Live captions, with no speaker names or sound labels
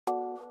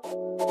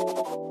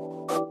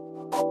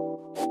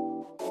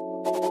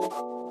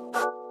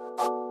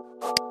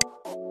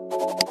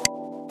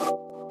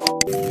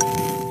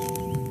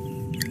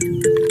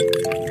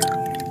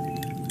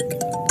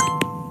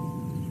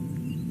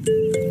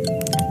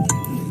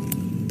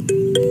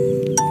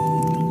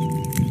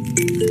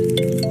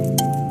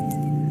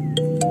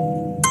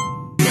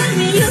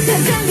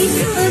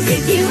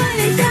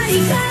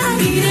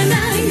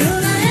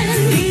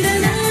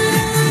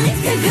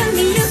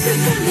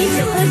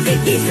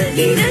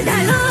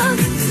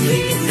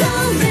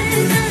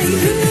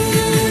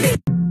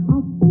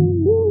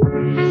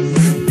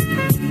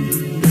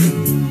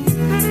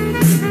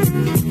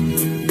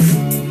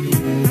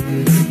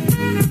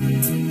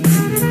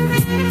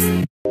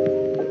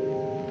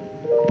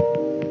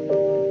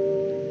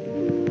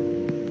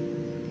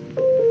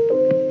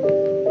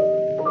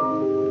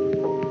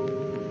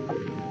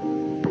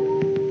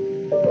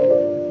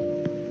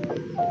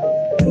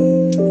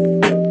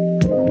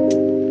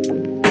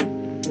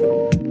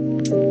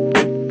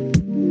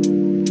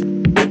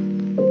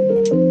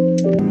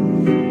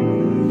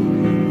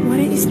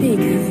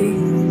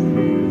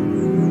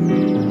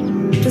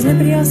Does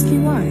nobody ask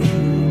you why?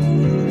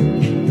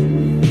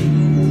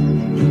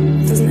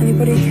 Doesn't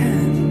anybody care?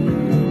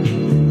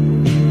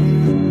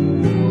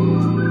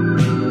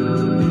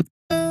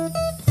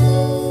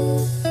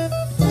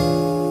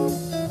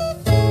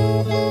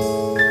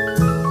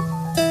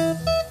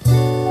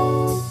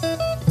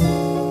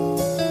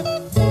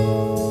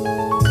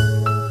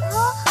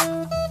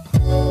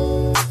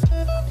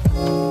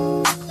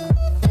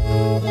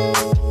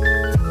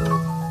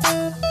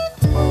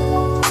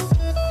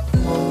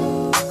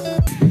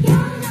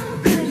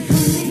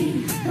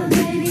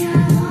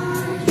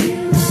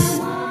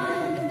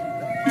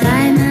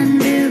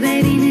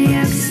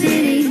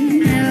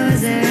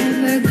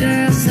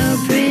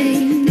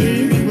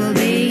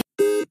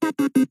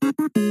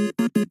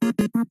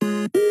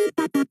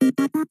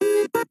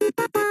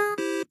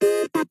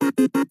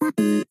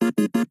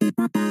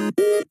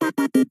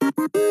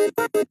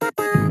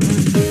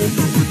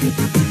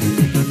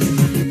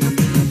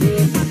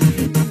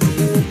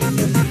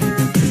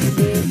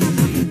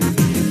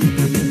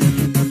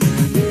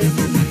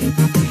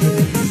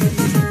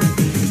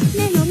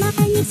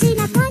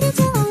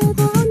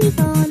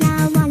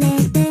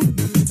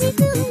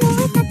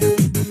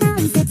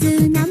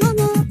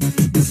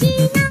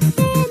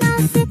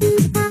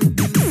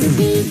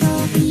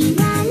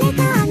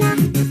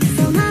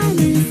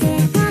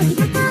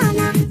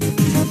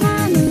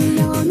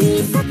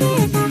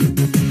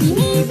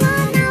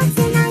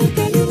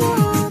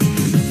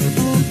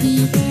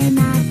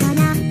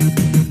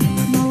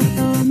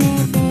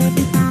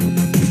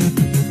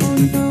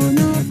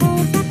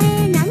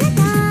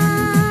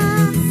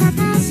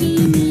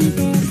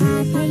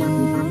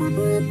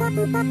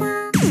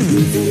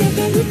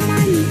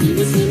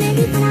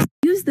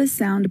 Use this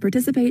sound to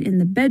participate in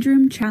the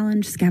Bedroom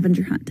Challenge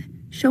Scavenger Hunt.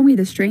 Show me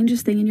the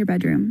strangest thing in your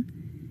bedroom.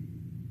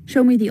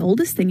 Show me the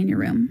oldest thing in your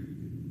room.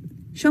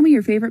 Show me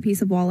your favorite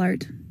piece of wall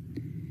art.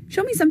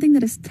 Show me something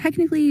that is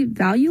technically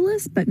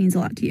valueless but means a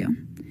lot to you.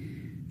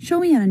 Show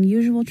me an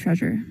unusual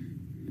treasure.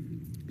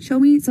 Show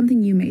me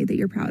something you made that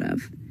you're proud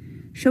of.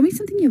 Show me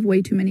something you have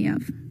way too many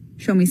of.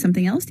 Show me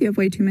something else you have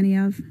way too many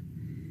of.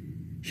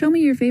 Show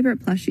me your favorite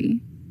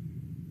plushie.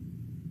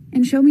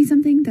 And show me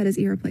something that is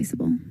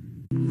irreplaceable.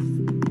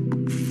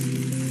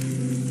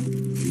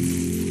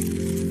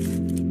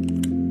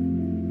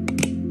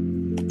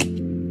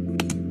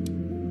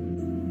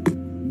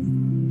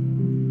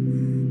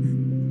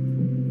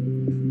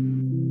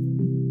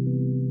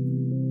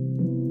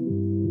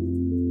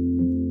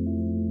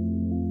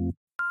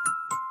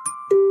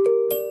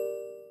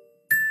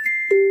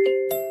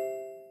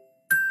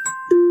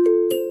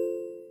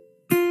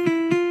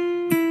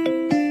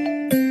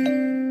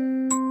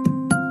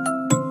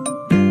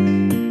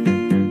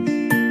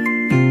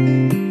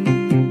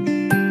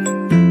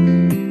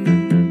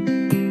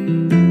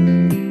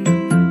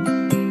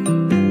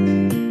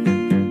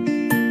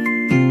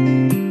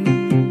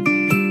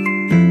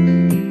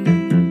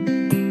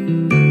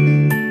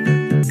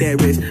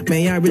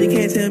 Man, y'all really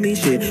can't tell me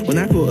shit. When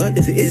I pull up,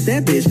 it's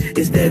that bitch,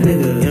 it's that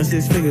nigga. Young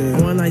 6 figure,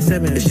 going like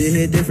 7. The shit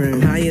hit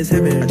different, high as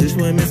heaven. I just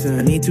went missing,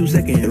 I need 2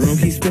 seconds. The room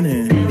keeps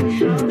spinning.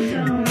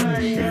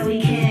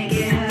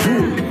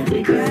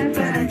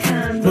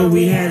 But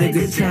we had a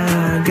good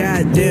time.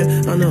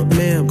 Goddamn, on a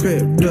man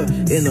crib up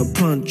in a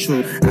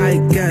poncho. I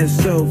got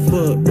so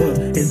fucked up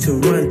in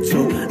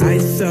Toronto. I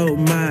saw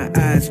my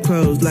eyes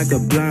closed like a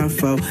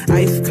blindfold.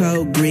 Ice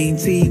cold green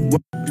tea.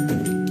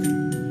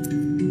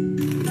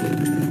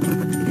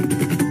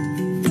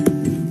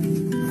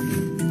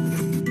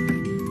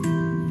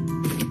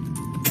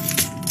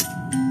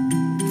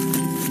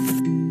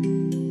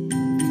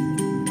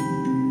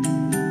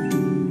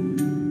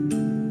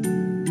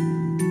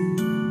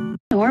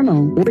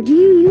 Normal, or do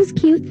you use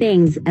cute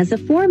things as a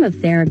form of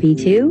therapy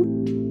too?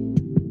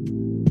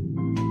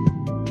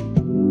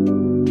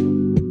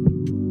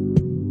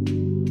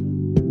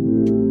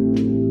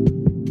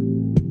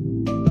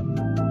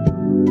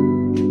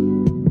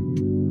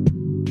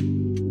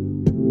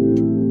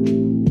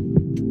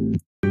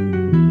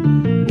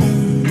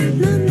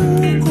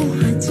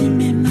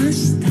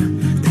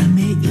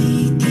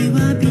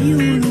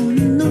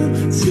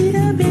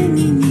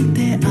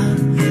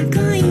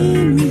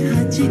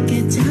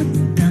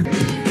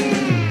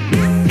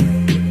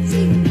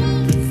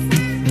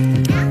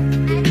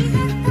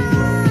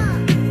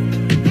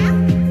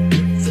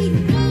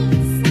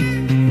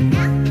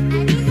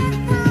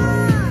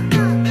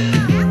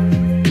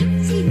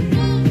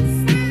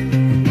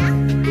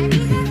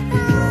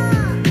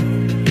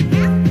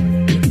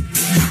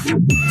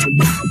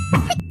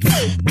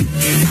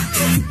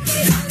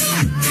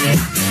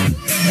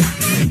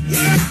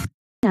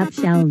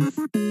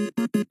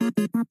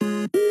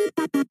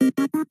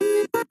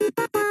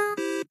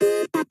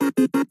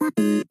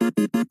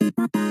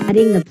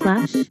 adding the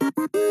plush.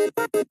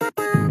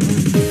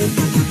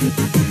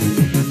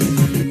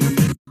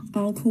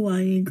 All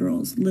Kawaii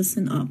girls,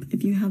 listen up.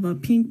 If you have a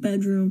pink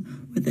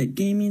bedroom with a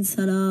gaming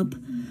setup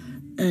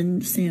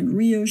and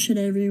Sanrio shit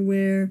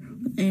everywhere,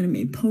 with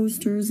anime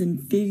posters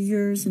and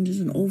figures and just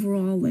an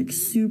overall like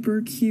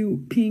super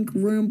cute pink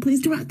room,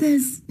 please do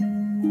this.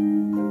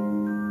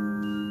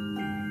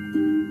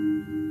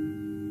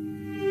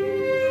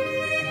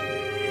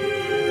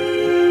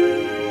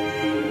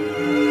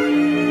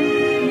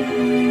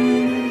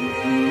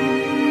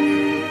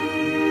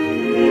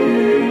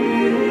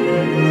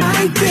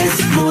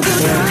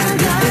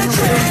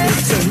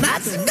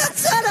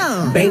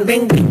 Bang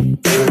bang bang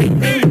bang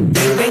bang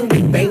bang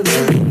bang bang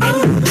bang.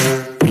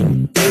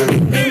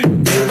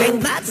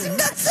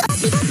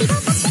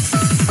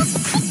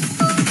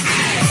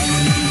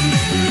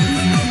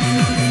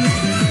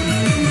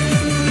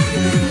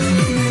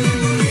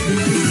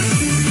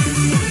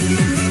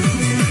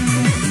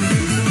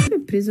 Ho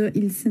preso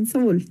il senza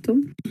volto.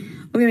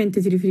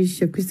 Ovviamente si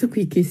riferisce a questo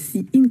qui che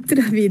si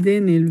intravede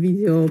nel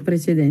video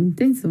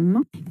precedente,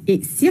 insomma,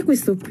 e sia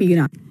questo qui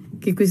grande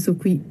che questo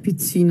qui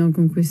piccino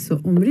con questo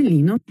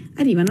ombrellino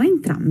arrivano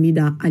entrambi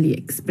da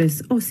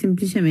AliExpress. Ho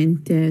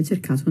semplicemente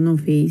cercato No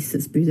Face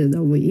Spirited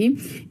Away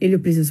e li ho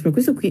presi sopra.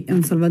 Questo qui è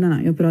un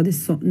salvadanaio, però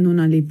adesso non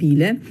ha le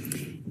pile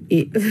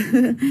e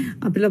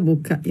apre la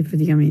bocca e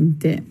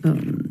praticamente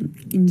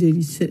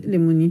ingerisce le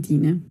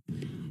monetine.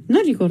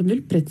 Non ricordo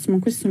il prezzo, ma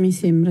questo mi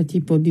sembra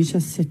tipo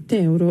 17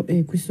 euro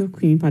e questo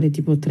qui mi pare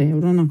tipo 3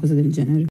 euro, una cosa del genere.